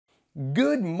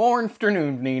Good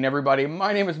morning, everybody.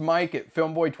 My name is Mike at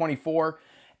Filmboy24,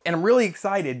 and I'm really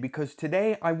excited because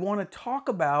today I want to talk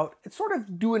about, sort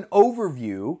of do an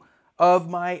overview of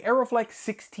my Arriflex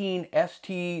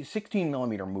 16ST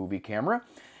 16mm movie camera.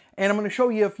 And I'm going to show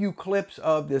you a few clips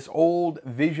of this old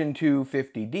Vision 2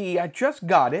 50D. I just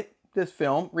got it, this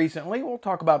film, recently. We'll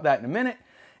talk about that in a minute.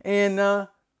 And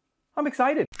I'm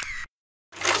excited.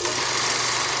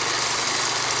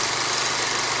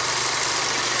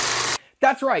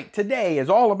 That's right, today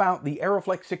is all about the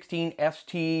Arriflex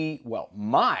 16ST, well,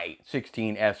 my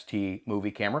 16ST movie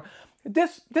camera.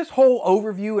 This whole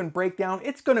overview and breakdown,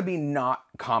 it's going to be not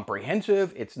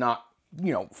comprehensive. It's not,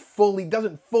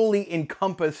 doesn't fully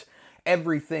encompass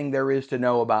everything there is to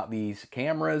know about these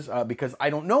cameras because I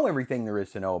don't know everything there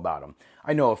is to know about them.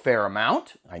 I know a fair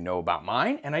amount, I know about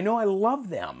mine, and I know I love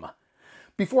them.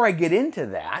 Before I get into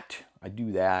that, I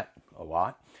do that a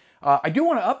lot. I do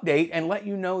want to update and let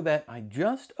you know that I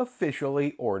just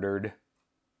officially ordered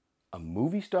a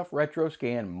MovieStuff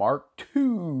RetroScan Mark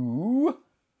II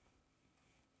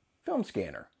film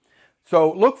scanner.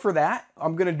 So look for that.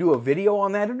 I'm going to do a video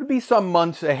on that. It'll be some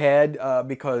months ahead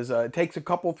because it takes a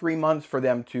couple, 3 months for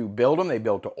them to build them. They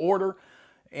build to order.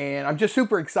 And I'm just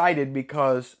super excited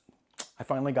because I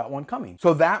finally got one coming.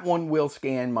 So that one will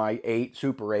scan my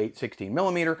Super 8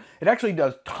 16mm. It actually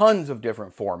does tons of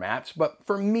different formats, but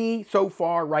for me, so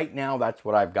far, right now, that's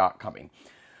what I've got coming.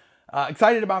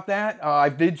 Excited about that. I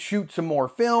did shoot some more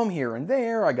film here and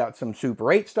there. I got some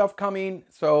Super 8 stuff coming,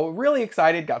 so really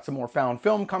excited. Got some more found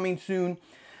film coming soon.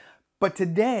 But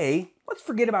today, let's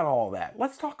forget about all that.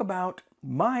 Let's talk about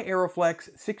my Arriflex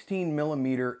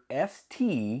 16mm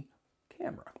ST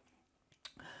camera.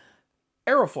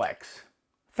 Arriflex,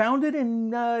 founded in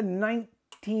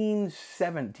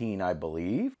 1917, I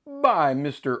believe, by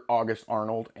Mr. August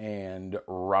Arnold and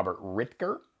Robert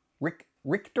Richter.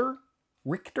 Richter?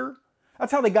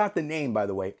 That's how they got the name, by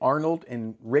the way. Arnold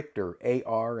and Richter,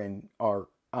 A-R and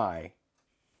R-I.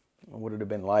 What would it have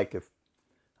been like if,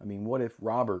 what if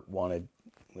Robert wanted,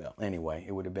 well, anyway,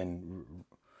 it would have been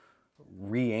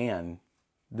the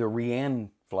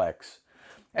Arriflex.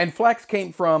 And Flex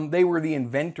came from, they were the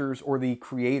inventors or the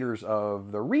creators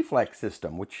of the reflex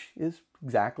system, which is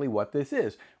exactly what this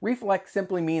is. Reflex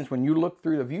simply means when you look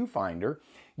through the viewfinder,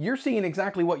 you're seeing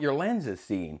exactly what your lens is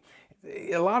seeing.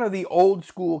 A lot of the old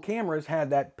school cameras had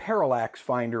that parallax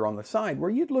finder on the side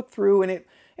where you'd look through and it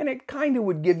kind of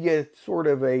would give you sort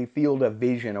of a field of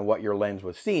vision of what your lens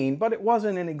was seeing, but it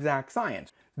wasn't an exact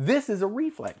science. This is a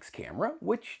reflex camera,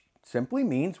 which simply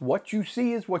means what you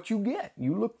see is what you get.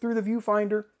 You look through the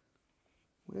viewfinder,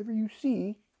 whatever you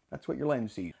see, that's what your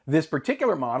lens sees. This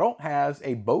particular model has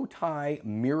a bow tie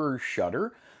mirror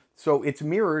shutter. So it's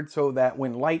mirrored so that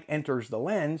when light enters the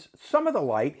lens, some of the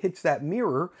light hits that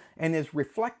mirror and is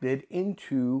reflected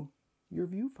into your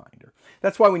viewfinder.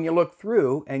 That's why when you look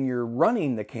through and you're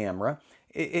running the camera,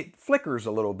 it flickers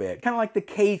a little bit, kind of like the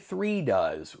K3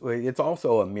 does. It's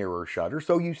also a mirror shutter,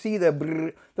 so you see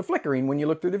the flickering when you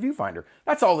look through the viewfinder.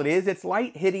 That's all it is. It's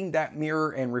light hitting that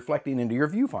mirror and reflecting into your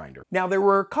viewfinder. Now, there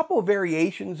were a couple of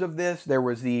variations of this. There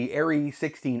was the Arri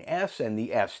 16S and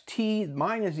the ST.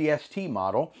 Mine is the ST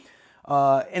model,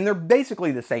 and they're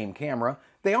basically the same camera.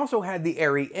 They also had the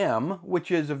Arri M,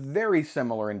 which is very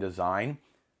similar in design.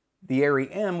 The Arri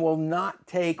M will not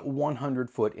take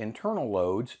 100-foot internal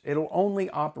loads. It'll only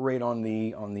operate on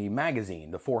the magazine,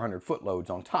 the 400-foot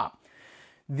loads on top.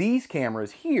 These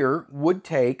cameras here would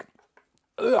take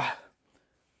a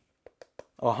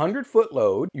 100-foot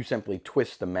load. You simply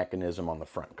twist the mechanism on the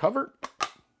front cover,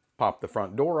 pop the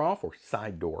front door off or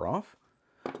side door off,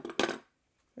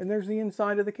 and there's the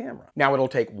inside of the camera. Now it'll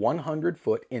take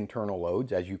 100-foot internal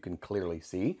loads, as you can clearly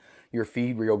see. Your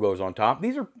feed reel goes on top.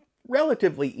 These are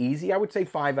relatively easy. I would say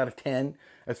 5 out of 10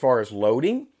 as far as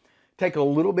loading. Take a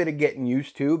little bit of getting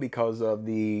used to because of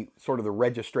the sort of the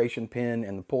registration pin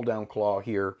and the pull down claw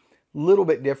here. A little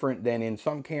bit different than in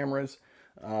some cameras.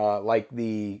 Like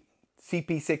the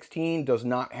CP16 does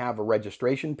not have a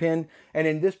registration pin. And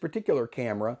in this particular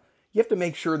camera, you have to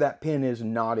make sure that pin is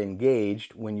not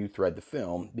engaged when you thread the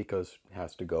film because it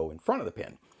has to go in front of the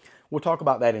pin. We'll talk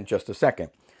about that in just a second.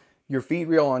 Your feed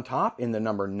reel on top in the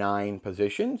number 9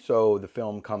 position, so the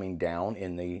film coming down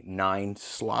in the 9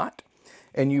 slot.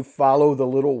 And you follow the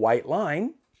little white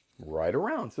line right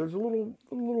around. So there's a little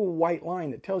white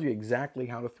line that tells you exactly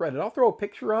how to thread it. I'll throw a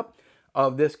picture up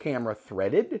of this camera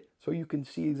threaded so you can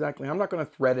see exactly. I'm not going to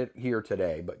thread it here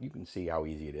today, but you can see how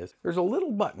easy it is. There's a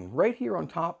little button right here on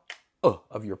top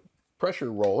of your pressure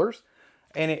rollers,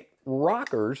 and it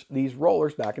rockers these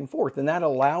rollers back and forth, and that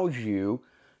allows you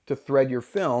to thread your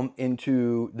film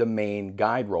into the main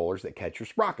guide rollers that catch your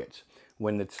sprockets.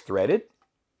 When it's threaded,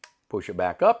 push it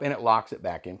back up and it locks it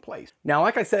back in place. Now,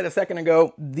 like I said a second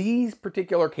ago, these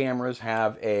particular cameras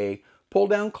have a pull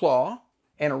down claw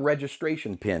and a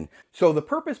registration pin. So the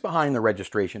purpose behind the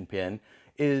registration pin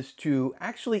is to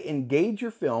actually engage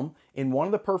your film in one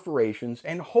of the perforations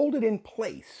and hold it in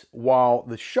place while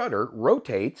the shutter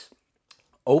rotates,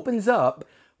 opens up,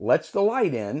 lets the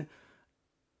light in,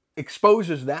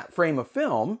 exposes that frame of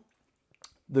film,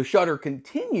 the shutter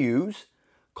continues,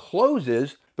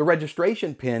 closes, the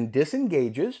registration pin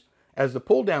disengages as the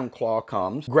pull down claw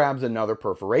comes, grabs another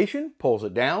perforation, pulls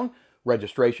it down,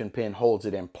 registration pin holds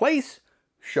it in place,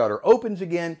 shutter opens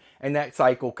again, and that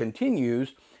cycle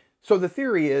continues. So the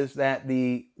theory is that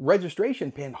the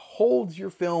registration pin holds your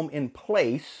film in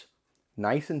place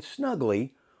nice and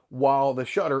snugly while the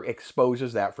shutter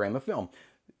exposes that frame of film.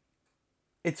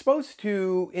 It's supposed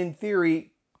to, in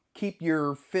theory, keep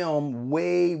your film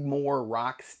way more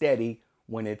rock steady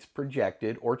when it's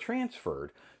projected or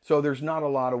transferred. So there's not a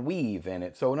lot of weave in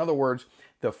it. So in other words,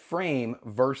 the frame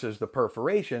versus the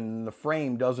perforation, the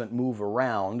frame doesn't move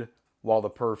around while the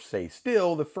perf stays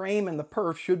still. The frame and the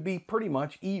perf should be pretty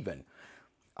much even.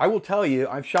 I will tell you,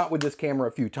 I've shot with this camera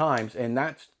a few times, and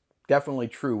that's definitely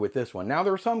true with this one. Now,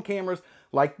 there are some cameras,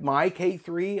 like my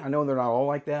K3, I know they're not all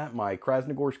like that, my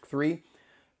Krasnogorsk 3,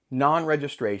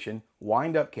 non-registration,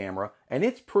 wind-up camera, and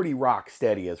it's pretty rock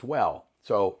steady as well.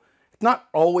 So it's not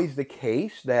always the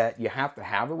case that you have to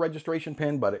have a registration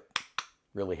pin, but it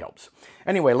really helps.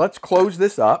 Anyway, let's close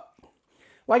this up.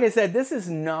 Like I said, this is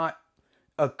not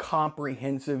a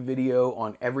comprehensive video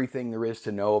on everything there is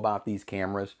to know about these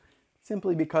cameras,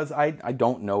 simply because I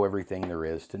don't know everything there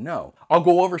is to know. I'll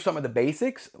go over some of the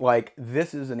basics, like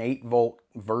this is an 8-volt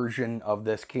version of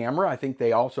this camera. I think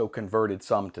they also converted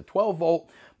some to 12-volt.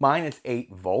 Mine is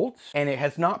 8 volts, and it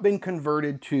has not been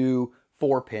converted to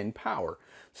 4-pin power.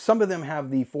 Some of them have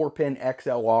the 4-pin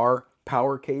XLR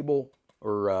power cable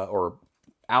or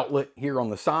outlet here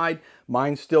on the side.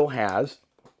 Mine still has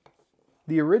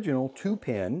the original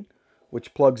 2-pin,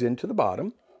 which plugs into the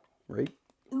bottom, right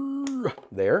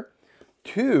there,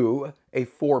 to a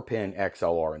 4-pin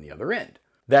XLR on the other end.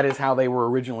 That is how they were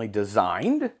originally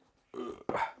designed,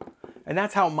 and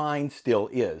that's how mine still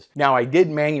is. Now, I did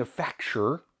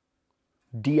manufacture,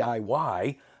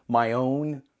 DIY, my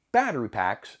own battery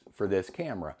packs for this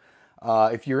camera.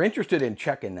 If you're interested in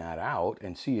checking that out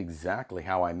and see exactly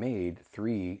how I made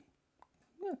 4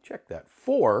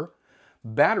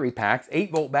 battery packs,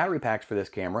 8-volt battery packs for this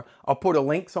camera. I'll put a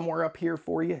link somewhere up here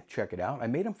for you. Check it out. I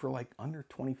made them for like under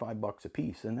 25 bucks a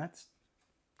piece, and that's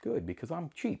good because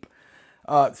I'm cheap.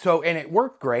 And it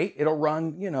worked great. It'll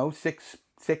run, you know,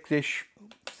 6-ish,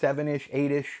 7-ish,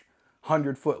 8-ish,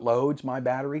 100-foot loads, my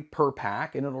battery, per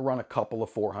pack, and it'll run a couple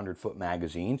of 400-foot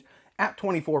magazines at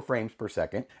 24 frames per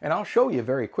second. And I'll show you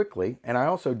very quickly. And I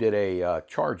also did a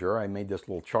charger. I made this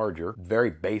little charger,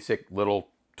 very basic little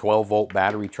 12-volt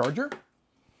battery charger.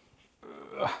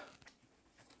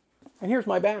 And here's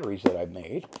my batteries that I've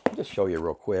made. I'll just show you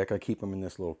real quick. I keep them in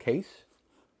this little case.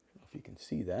 I don't know if you can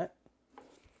see that.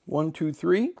 1, 2,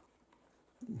 3.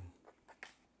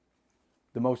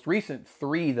 The most recent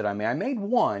 3 that I made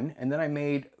 1, and then I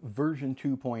made version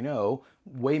 2.0,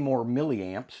 way more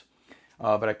milliamps,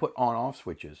 but I put on-off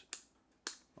switches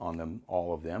on them,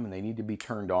 all of them, and they need to be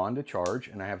turned on to charge,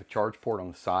 and I have a charge port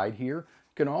on the side here.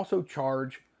 You can also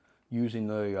charge using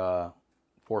the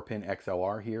 4-pin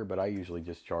XLR here, but I usually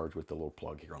just charge with the little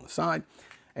plug here on the side.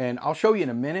 And I'll show you in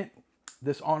a minute.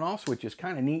 This on-off switch is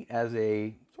kind of neat as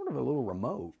a sort of a little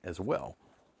remote as well.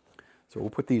 So we'll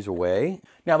put these away.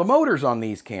 Now the motors on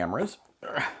these cameras,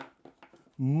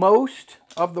 most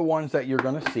of the ones that you're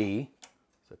going to see,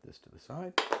 set this to the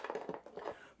side.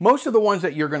 Most of the ones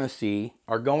that you're going to see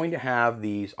are going to have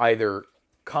these either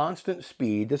constant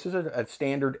speed. This is a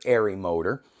standard Arri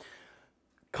motor.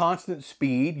 Constant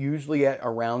speed, usually at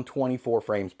around 24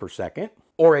 frames per second,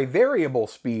 or a variable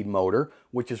speed motor,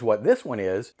 which is what this one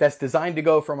is, that's designed to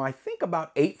go from, I think,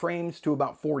 about 8 frames to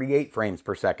about 48 frames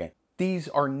per second. These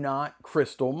are not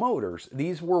crystal motors.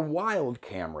 These were wild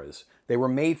cameras. They were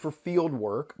made for field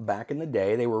work back in the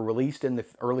day. They were released in the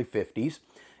early 50s,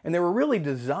 and they were really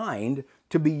designed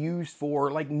to be used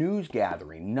for like news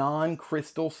gathering,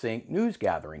 non-crystal sync news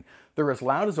gathering. They're as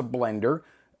loud as a blender.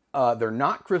 They're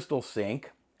not crystal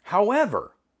sync.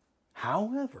 However,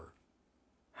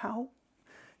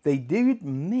 they did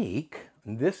make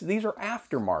this. These are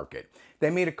aftermarket. They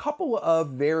made a couple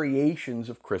of variations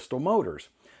of crystal motors.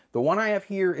 The one I have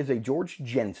here is a George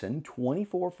Jensen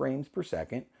 24 frames per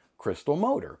second crystal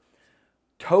motor.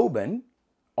 Tobin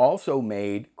also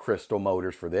made crystal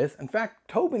motors for this. In fact,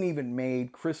 Tobin even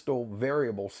made crystal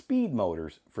variable speed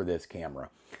motors for this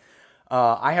camera.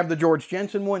 I have the George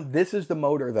Jensen one. This is the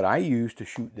motor that I use to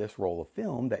shoot this roll of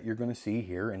film that you're going to see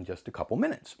here in just a couple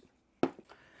minutes.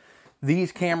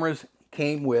 These cameras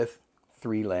came with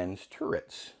 3-lens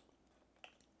turrets.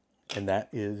 And that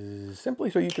is simply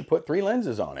so you could put 3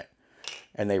 lenses on it.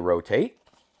 And they rotate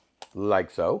like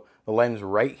so. The lens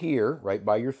right here, right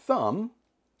by your thumb,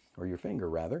 or your finger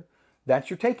rather, that's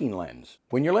your taking lens.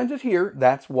 When your lens is here,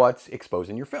 that's what's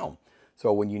exposing your film.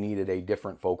 So when you needed a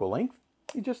different focal length,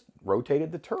 you just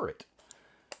rotated the turret.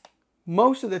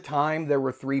 Most of the time there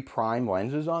were 3 prime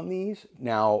lenses on these.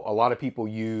 Now a lot of people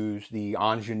use the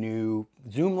Ingenue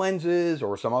zoom lenses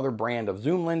or some other brand of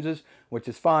zoom lenses, which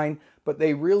is fine, but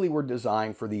they really were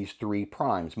designed for these 3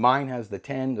 primes. Mine has the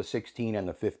 10, the 16, and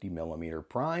the 50 millimeter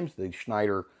primes, the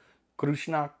Schneider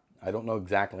Kruschnak. I don't know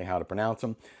exactly how to pronounce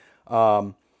them.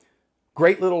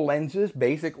 Great little lenses,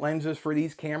 basic lenses for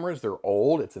these cameras. They're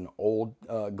old, it's an old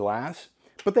glass,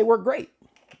 but they work great.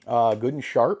 Good and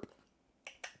sharp.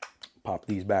 Pop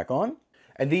these back on.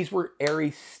 And these were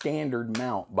Arri standard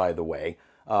mount, by the way.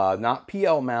 Not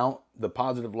PL mount, the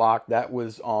positive lock, that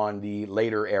was on the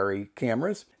later Arri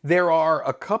cameras. There are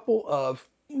a couple of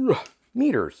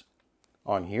meters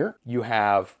on here. You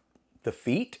have the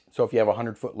feet, so if you have a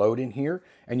 100-foot load in here,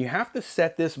 and you have to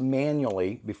set this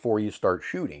manually before you start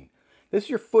shooting. This is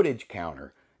your footage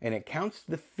counter, and it counts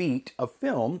the feet of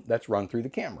film that's run through the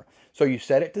camera. So you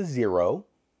set it to 0,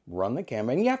 run the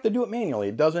camera, and you have to do it manually.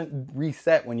 It doesn't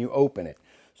reset when you open it.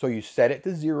 So you set it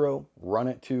to 0, run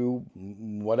it to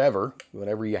whatever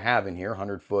you have in here.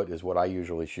 100 foot is what I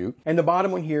usually shoot. And the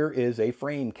bottom one here is a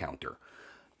frame counter.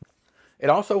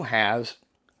 It also has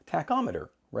a tachometer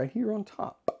right here on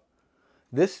top.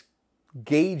 This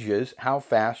gauges how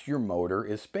fast your motor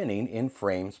is spinning in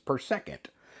frames per second.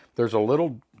 There's a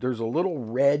little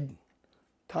red,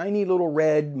 tiny little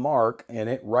red mark in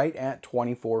it right at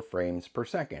 24 frames per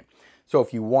second. So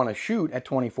if you want to shoot at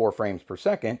 24 frames per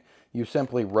second, you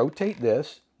simply rotate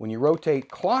this. When you rotate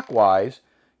clockwise,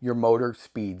 your motor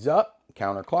speeds up.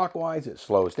 Counterclockwise, it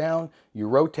slows down. You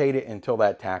rotate it until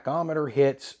that tachometer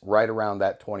hits right around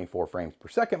that 24 frames per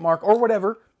second mark, or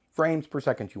whatever frames per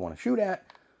second you want to shoot at.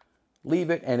 Leave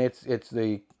it, and it's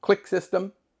the click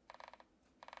system.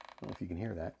 I don't know if you can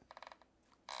hear that.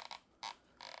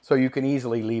 So you can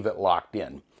easily leave it locked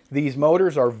in. These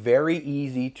motors are very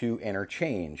easy to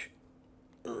interchange.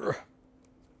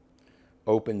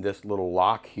 Open this little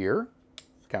lock here,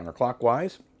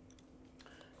 counterclockwise.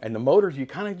 And the motors, you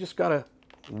kind of just got to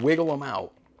wiggle them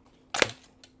out,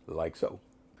 like so.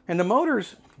 And the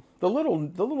motors, the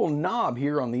little knob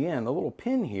here on the end, the little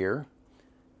pin here,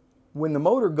 when the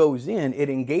motor goes in, it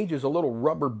engages a little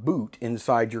rubber boot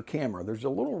inside your camera. There's a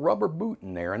little rubber boot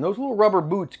in there, and those little rubber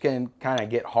boots can kind of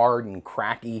get hard and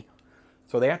cracky,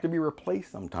 so they have to be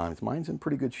replaced sometimes. Mine's in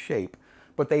pretty good shape,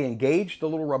 but they engage the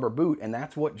little rubber boot, and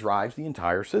that's what drives the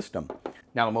entire system.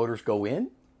 Now the motors go in,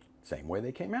 same way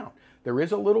they came out. There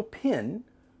is a little pin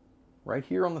right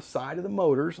here on the side of the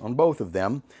motors, on both of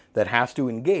them, that has to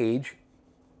engage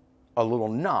a little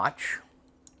notch.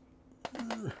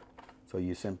 So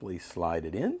you simply slide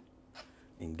it in,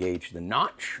 engage the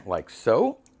notch like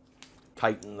so,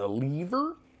 tighten the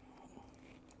lever,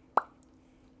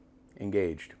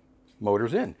 engaged,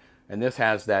 motor's in. And this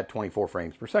has that 24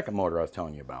 frames per second motor I was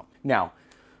telling you about. Now,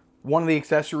 one of the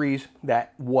accessories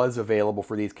that was available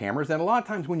for these cameras, and a lot of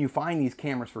times when you find these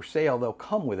cameras for sale, they'll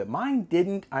come with it. Mine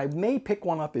didn't. I may pick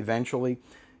one up eventually,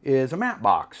 is a matte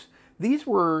box. There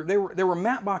were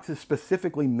matte boxes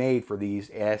specifically made for these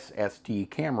SST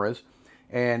cameras.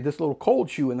 And this little cold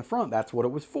shoe in the front, that's what it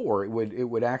was for. It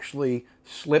would actually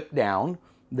slip down.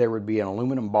 There would be an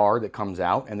aluminum bar that comes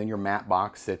out, and then your matte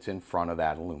box sits in front of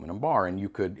that aluminum bar, and you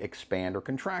could expand or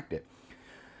contract it.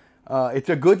 It's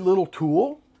a good little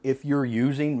tool if you're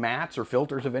using mattes or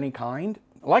filters of any kind.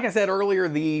 Like I said earlier,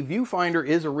 the viewfinder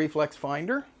is a reflex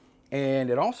finder, and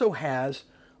it also has,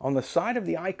 on the side of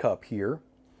the eye cup here,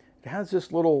 it has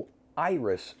this little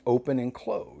iris open and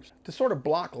close to sort of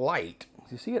block light.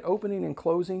 You see it opening and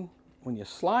closing? When you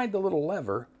slide the little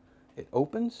lever, it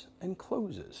opens and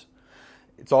closes.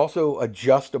 It's also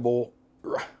adjustable,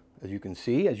 as you can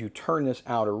see, as you turn this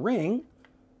outer ring,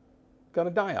 got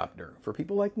a diopter. For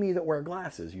people like me that wear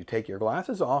glasses, you take your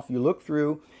glasses off, you look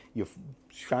through, you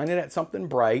shine it at something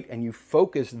bright, and you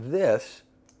focus this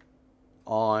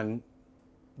on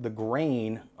the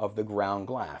grain of the ground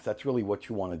glass. That's really what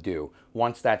you want to do.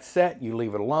 Once that's set, you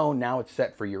leave it alone. Now it's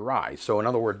set for your eyes. So in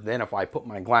other words, then if I put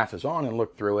my glasses on and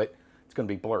look through it, it's going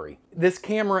to be blurry. This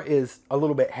camera is a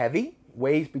little bit heavy.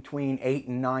 weighs between 8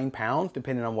 and 9 pounds,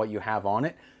 depending on what you have on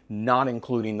it, not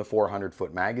including the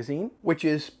 400-foot magazine, which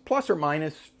is plus or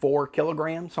minus 4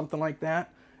 kilograms, something like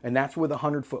that. And that's with a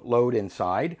 100-foot load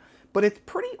inside. But it's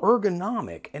pretty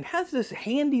ergonomic and has this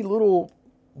handy little,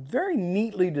 very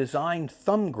neatly designed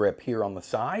thumb grip here on the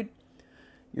side.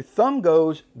 Your thumb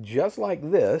goes just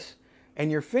like this,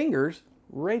 and your fingers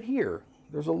right here.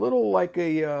 There's a little like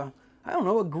a, I don't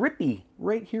know, a grippy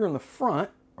right here in the front,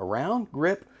 around,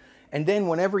 grip. And then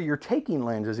whenever your taking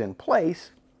lens is in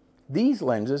place, these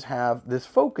lenses have this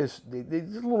focus,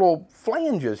 these little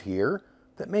flanges here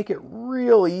that make it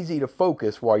real easy to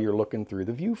focus while you're looking through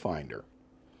the viewfinder.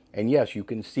 And yes, you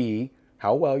can see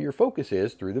how well your focus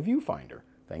is through the viewfinder,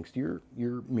 thanks to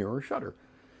your mirror shutter.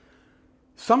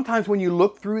 Sometimes when you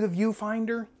look through the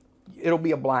viewfinder, it'll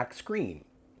be a black screen.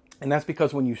 And that's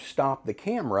because when you stop the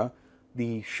camera,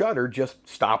 the shutter just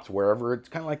stops wherever. It's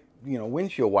kind of like, you know,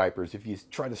 windshield wipers. If you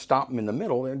try to stop them in the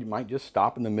middle, then you might just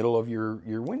stop in the middle of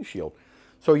your windshield.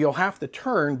 So you'll have to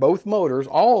turn both motors,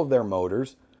 all of their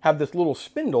motors, have this little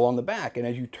spindle on the back. And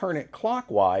as you turn it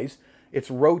clockwise,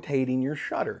 it's rotating your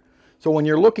shutter. So when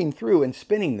you're looking through and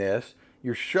spinning this,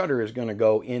 your shutter is going to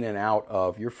go in and out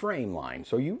of your frame line.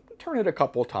 So you turn it a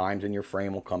couple of times and your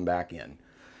frame will come back in.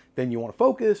 Then you want to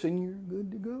focus and you're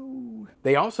good to go.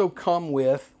 They also come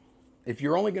with, if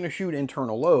you're only going to shoot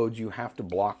internal loads, you have to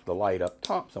block the light up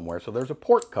top somewhere. So there's a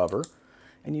port cover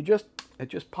and it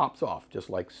just pops off just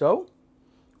like so.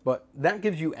 But that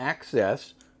gives you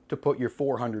access to put your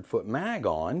 400-foot mag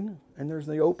on, and there's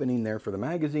the opening there for the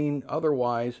magazine.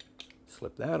 Otherwise,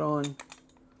 slip that on,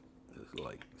 just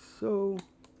like so,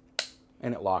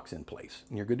 and it locks in place,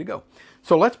 and you're good to go.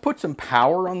 So let's put some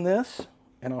power on this,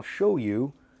 and I'll show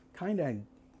you kind of,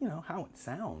 you know, how it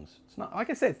sounds. It's not, like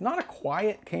I said, it's not a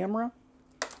quiet camera.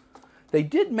 They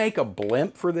did make a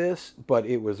blimp for this, but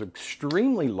it was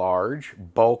extremely large,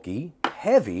 bulky,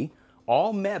 heavy,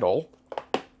 all metal.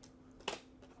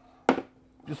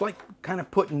 Just like kind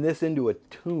of putting this into a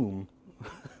tomb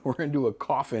or into a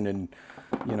coffin, and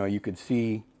you know, you could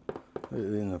see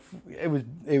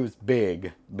it was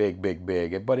big,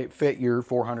 but it fit your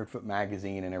 400-foot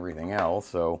magazine and everything else.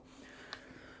 So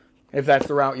if that's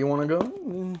the route you want to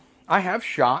go, I have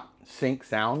shot sync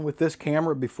sound with this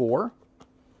camera before.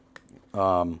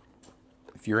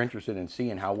 If you're interested in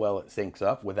seeing how well it syncs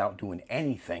up without doing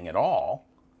anything at all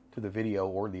to the video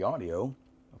or the audio,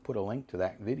 put a link to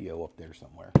that video up there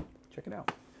somewhere. Check it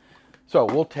out. So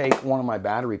we'll take one of my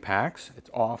battery packs. It's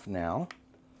off now.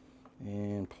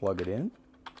 And plug it in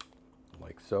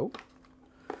like so.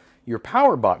 Your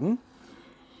power button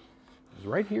is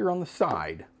right here on the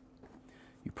side.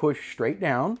 You push straight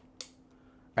down,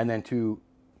 and then to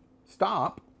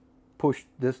stop, push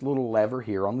this little lever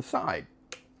here on the side.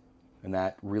 And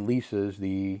that releases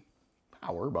the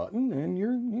power button and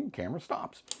your camera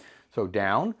stops. So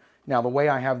down. Now, the way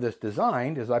I have this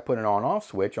designed is I put an on-off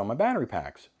switch on my battery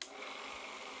packs.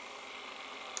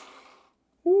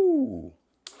 Ooh.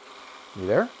 You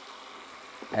there?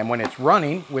 And when it's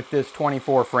running with this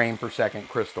 24 frame per second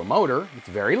crystal motor, it's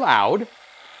very loud.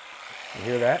 You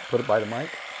hear that? Put it by the mic.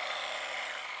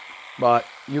 But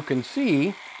you can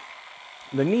see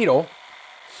the needle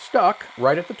stuck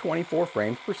right at the 24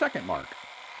 frames per second mark.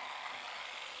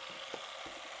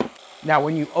 Now,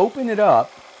 when you open it up,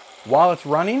 while it's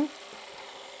running,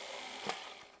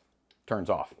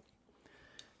 turns off.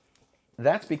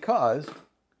 That's because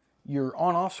your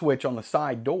on-off switch on the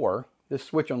side door, this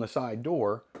switch on the side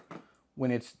door,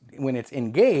 when it's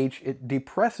engaged, it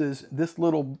depresses this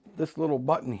little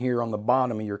button here on the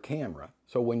bottom of your camera.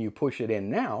 So when you push it in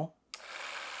now,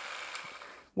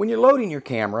 when you're loading your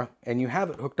camera and you have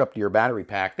it hooked up to your battery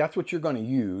pack, that's what you're going to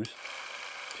use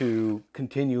to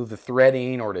continue the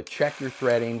threading or to check your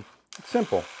threading. It's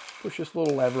simple. Push this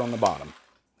little lever on the bottom.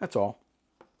 That's all.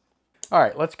 All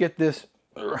right, let's get this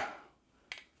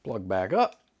plugged back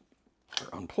up,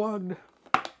 unplugged.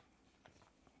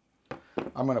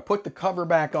 I'm going to put the cover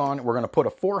back on. We're going to put a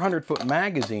 400-foot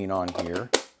magazine on here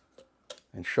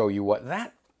and show you what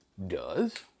that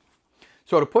does.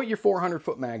 So to put your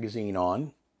 400-foot magazine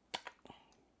on,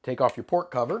 take off your port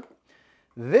cover.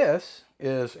 This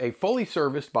is a fully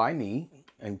serviced by me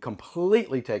and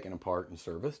completely taken apart and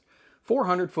serviced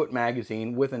 400-foot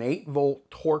magazine with an 8-volt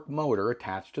torque motor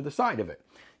attached to the side of it.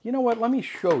 You know what? Let me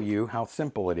show you how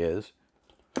simple it is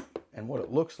and what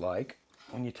it looks like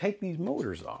when you take these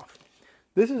motors off.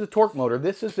 This is a torque motor.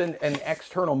 This is an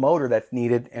external motor that's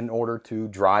needed in order to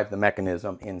drive the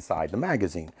mechanism inside the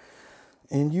magazine.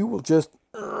 And you will just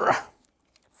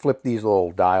flip these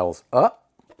little dials up.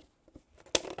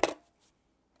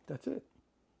 That's it.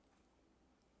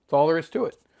 That's all there is to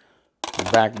it.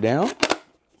 back down,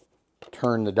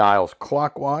 turn the dials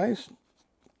clockwise,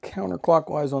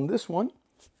 counterclockwise on this one,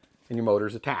 and your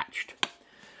motor's attached.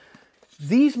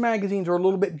 These magazines are a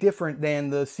little bit different than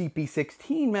the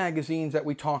CP16 magazines that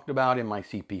we talked about in my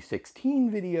CP16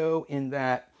 video, in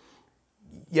that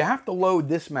you have to load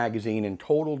this magazine in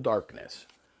total darkness.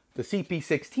 The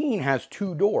CP16 has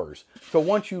 2 doors. So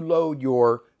once you load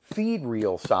your feed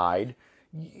reel side,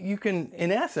 you can,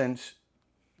 in essence,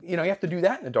 you know, you have to do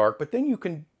that in the dark, but then you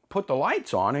can put the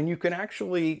lights on and you can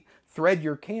actually thread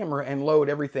your camera and load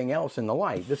everything else in the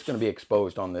light. This is going to be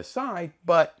exposed on this side,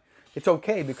 but it's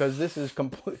okay because this is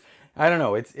complete. I don't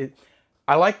know.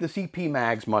 I like the CP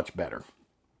mags much better,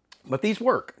 but these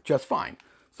work just fine.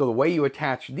 So the way you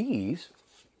attach these,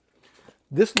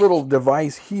 this little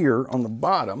device here on the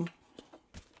bottom,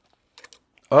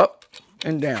 up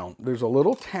and down. There's a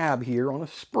little tab here on a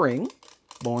spring,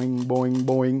 boing, boing,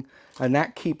 boing, and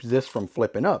that keeps this from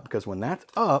flipping up, because when that's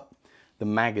up, the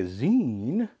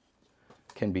magazine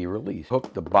can be released.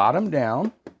 Hook the bottom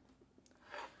down,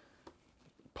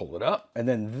 pull it up, and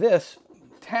then this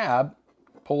tab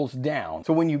pulls down.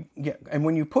 So when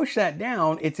you push that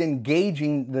down, it's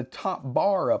engaging the top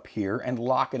bar up here and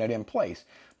locking it in place.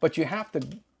 But you have to,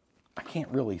 I can't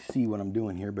really see what I'm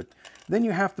doing here, but then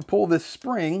you have to pull this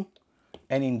spring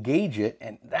and engage it,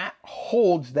 and that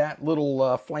holds that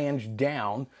little flange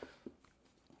down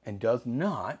and does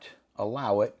not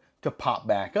allow it to pop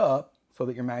back up so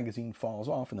that your magazine falls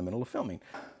off in the middle of filming.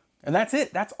 And that's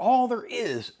it. That's all there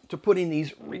is to putting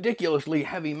these ridiculously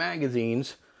heavy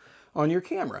magazines on your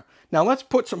camera. Now let's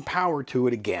put some power to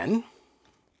it again.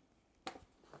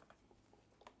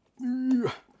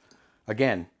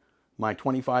 Again, my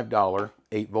 $25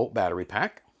 8-volt battery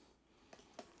pack.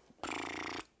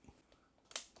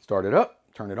 Start it up,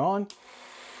 turn it on.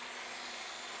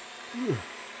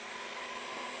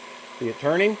 See it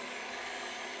turning?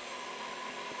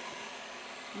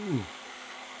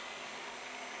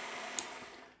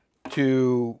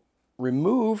 To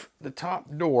remove the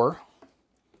top door,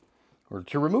 or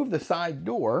to remove the side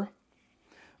door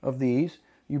of these,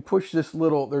 you push this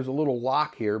little, there's a little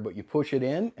lock here, but you push it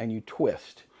in and you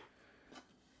twist.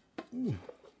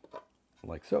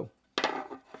 Like so.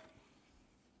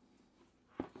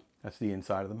 That's the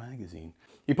inside of the magazine.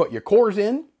 You put your cores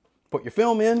in, put your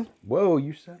film in, whoa,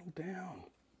 you settle down.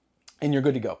 And you're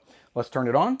good to go. Let's turn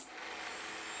it on.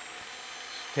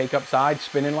 Take up side,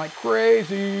 spinning like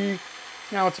crazy.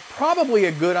 Now it's probably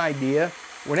a good idea,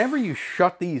 whenever you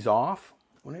shut these off,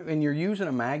 and you're using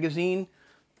a magazine,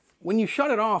 when you shut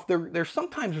it off,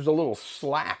 sometimes there's a little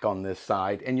slack on this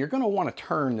side, and you're going to want to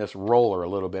turn this roller a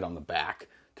little bit on the back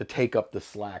to take up the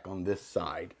slack on this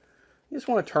side. You just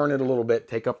want to turn it a little bit,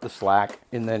 take up the slack,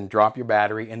 and then drop your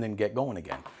battery, and then get going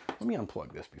again. Let me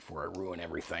unplug this before I ruin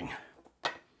everything.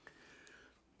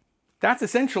 That's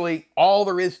essentially all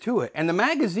there is to it. And the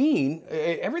magazine,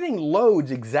 everything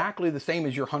loads exactly the same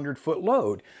as your 100-foot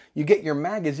load. You get your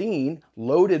magazine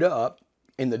loaded up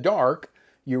in the dark,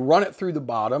 you run it through the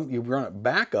bottom, you run it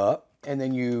back up, and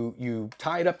then you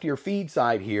tie it up to your feed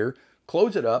side here,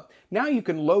 close it up. Now you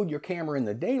can load your camera in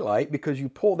the daylight because you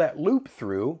pull that loop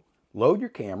through, load your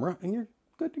camera, and you're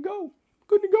good to go.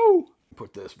 Good to go.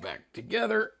 Put this back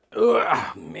together.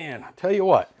 Ugh, man, I tell you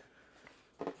what.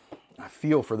 I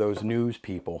feel for those news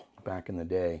people back in the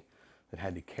day that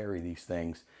had to carry these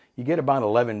things. You get about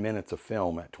 11 minutes of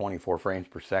film at 24 frames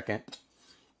per second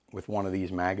with one of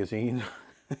these magazines.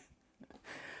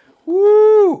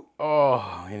 Woo!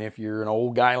 Oh, and if you're an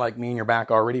old guy like me and your back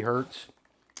already hurts,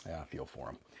 yeah, I feel for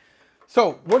them.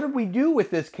 So what did we do with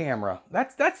this camera?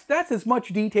 That's as much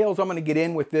detail as I'm going to get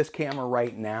in with this camera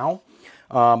right now.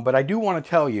 But I do want to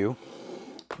tell you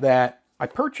that I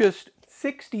purchased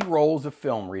 60 rolls of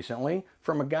film recently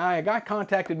from a guy. A guy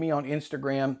contacted me on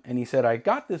Instagram and he said, I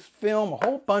got this film, a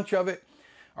whole bunch of it.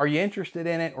 Are you interested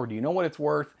in it, or do you know what it's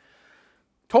worth?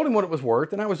 Told him what it was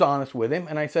worth, and I was honest with him.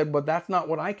 And I said, but that's not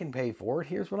what I can pay for it.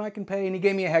 Here's what I can pay. And he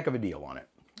gave me a heck of a deal on it.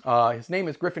 His name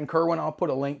is Griffin Kerwin. I'll put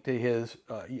a link to his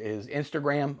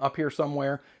Instagram up here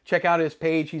somewhere. Check out his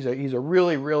page. He's a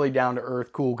really, really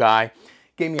down-to-earth, cool guy.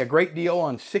 Gave me a great deal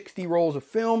on 60 rolls of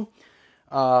film.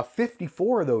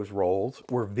 54 of those rolls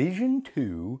were Vision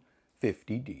 2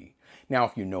 50D. Now,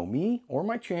 if you know me or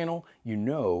my channel, you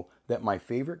know that my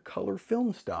favorite color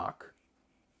film stock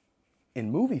in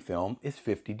movie film is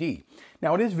 50D.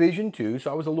 Now, it is Vision 2,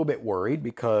 so I was a little bit worried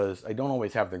because I don't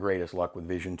always have the greatest luck with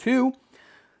Vision 2.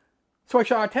 So I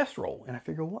shot a test roll, and I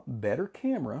figured, what better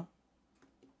camera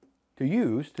to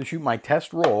use to shoot my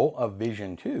test roll of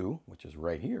Vision 2, which is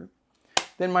right here,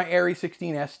 than my Arri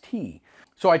 16S.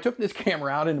 So I took this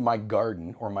camera out into my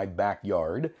garden or my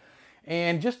backyard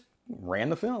and just ran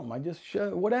the film. I just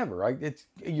whatever.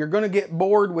 You're going to get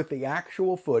bored with the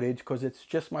actual footage because it's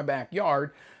just my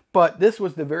backyard. But this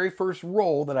was the very first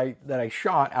roll that I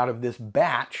shot out of this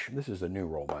batch. This is a new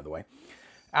roll, by the way.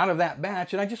 Out of that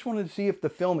batch, and I just wanted to see if the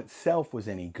film itself was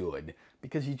any good,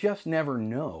 because you just never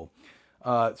know.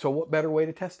 So what better way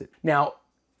to test it? Now,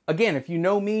 again, if you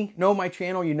know me, know my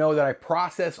channel, you know that I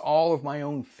process all of my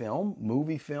own film,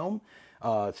 movie film,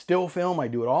 still film. I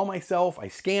do it all myself. I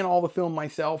scan all the film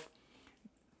myself.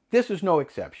 This is no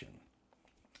exception.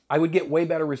 I would get way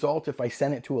better results if I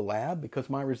sent it to a lab, because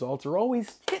my results are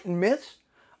always hit and miss.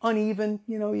 Uneven,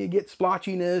 you get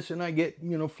splotchiness and I get,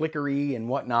 flickery and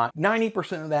whatnot.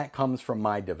 90% of that comes from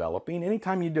my developing.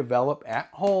 Anytime you develop at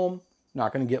home,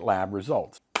 not going to get lab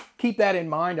results. Keep that in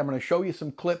mind. I'm going to show you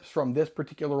some clips from this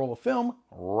particular roll of film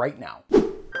right now.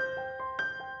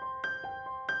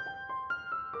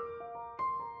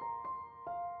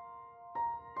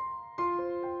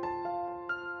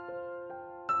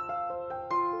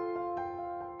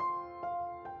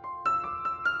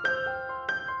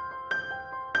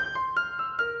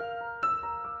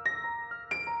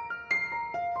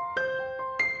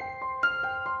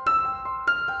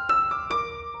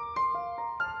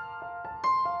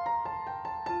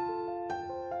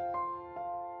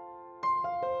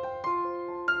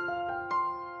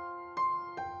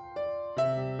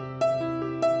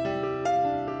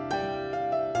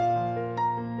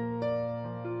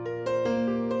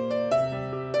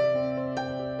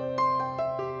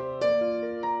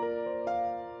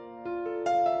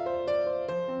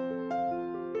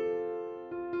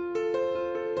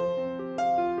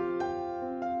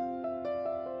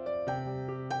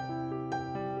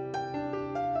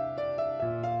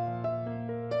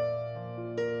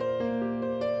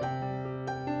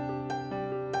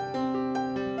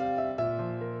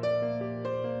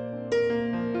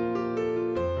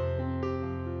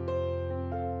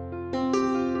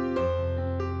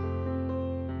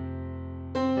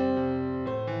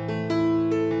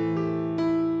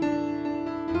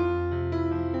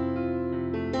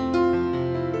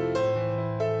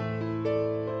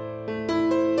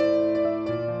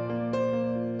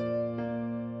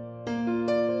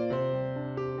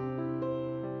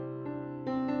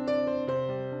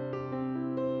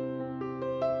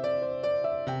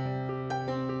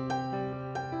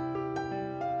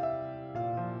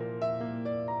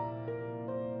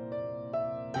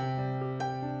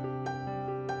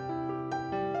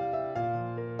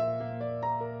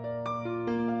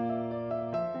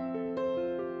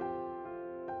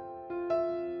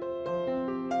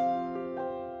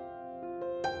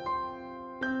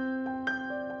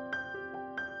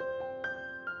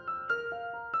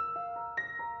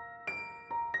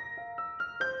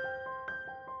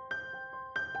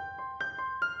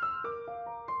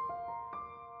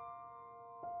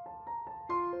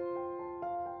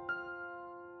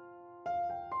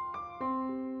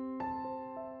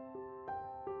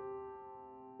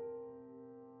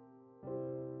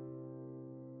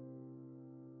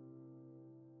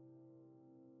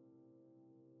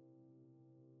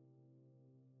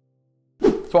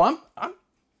 So I'm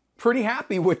pretty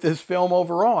happy with this film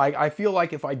overall. I feel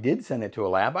like if I did send it to a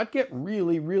lab, I'd get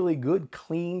really, really good,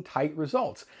 clean, tight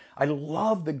results. I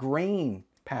love the grain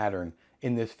pattern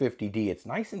in this 50D. It's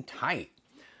nice and tight.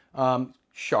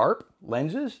 Sharp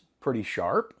lenses, pretty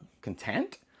sharp.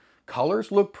 Content. Colors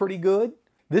look pretty good.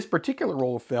 This particular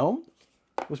roll of film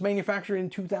was manufactured in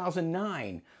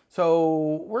 2009.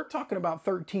 So we're talking about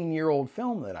 13-year-old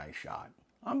film that I shot.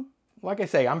 Like I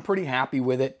say, I'm pretty happy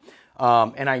with it.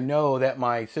 And I know that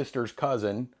my sister's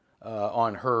cousin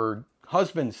on her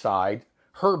husband's side,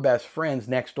 her best friend's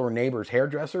next door neighbor's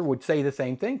hairdresser would say the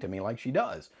same thing to me like she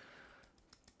does.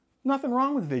 Nothing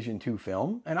wrong with Vision 2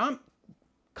 film, and I'm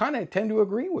kind of tend to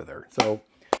agree with her. So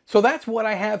that's what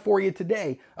I have for you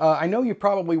today. I know you're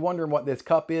probably wondering what this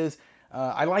cup is.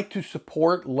 I like to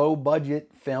support low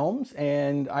budget films,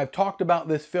 and I've talked about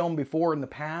this film before in the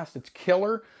past. It's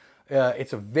killer.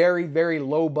 It's a very, very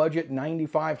low budget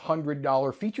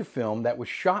 $9,500 feature film that was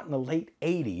shot in the late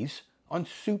 80s on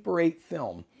Super 8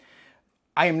 film.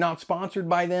 I am not sponsored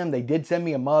by them. They did send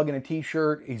me a mug and a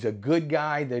t-shirt. He's a good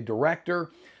guy, the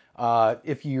director.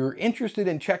 If you're interested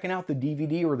in checking out the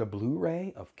DVD or the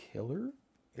Blu-ray of Killer,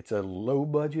 it's a low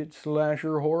budget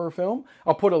slasher horror film.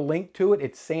 I'll put a link to it.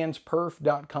 It's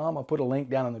sansperf.com. I'll put a link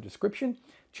down in the description.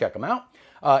 Check them out.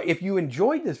 If you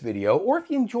enjoyed this video, or if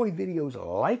you enjoy videos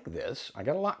like this, I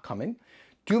got a lot coming,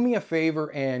 do me a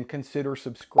favor and consider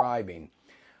subscribing.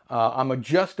 I'm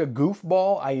just a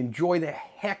goofball. I enjoy the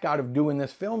heck out of doing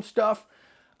this film stuff.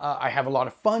 I have a lot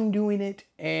of fun doing it,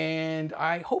 and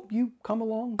I hope you come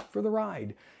along for the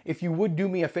ride. If you would do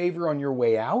me a favor on your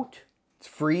way out, it's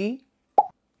free.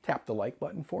 Tap the like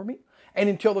button for me. And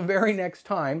until the very next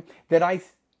time that I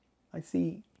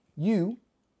see you,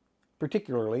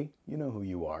 particularly, you know who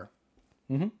you are.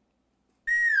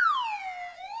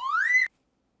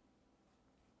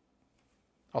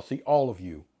 I'll see all of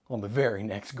you on the very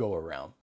next go-around.